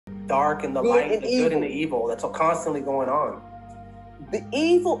dark and the light, the good and the evil. That's constantly going on. The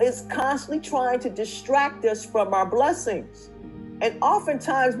evil is constantly trying to distract us from our blessings. And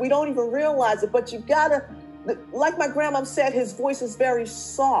oftentimes we don't even realize it, but you gotta, like my grandma said, his voice is very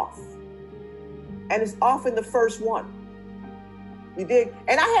soft. And it's often the first one. You dig?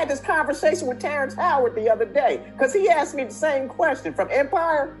 And I had this conversation with Terrence Howard the other day because he asked me the same question from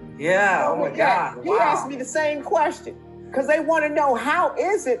Empire. Yeah, oh my God. He asked me the same question because they want to know how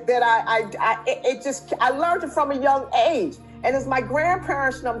is it that I learned it from a young age. And as my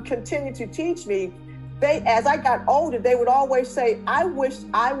grandparents continued to teach me, as I got older, they would always say, I wish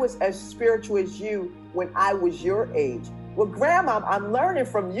I was as spiritual as you when I was your age. Well, Grandma, I'm learning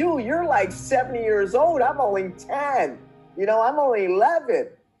from you. You're like 70 years old. I'm only 10. You know, I'm only 11.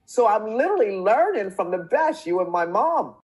 So I'm literally learning from the best, you and my mom.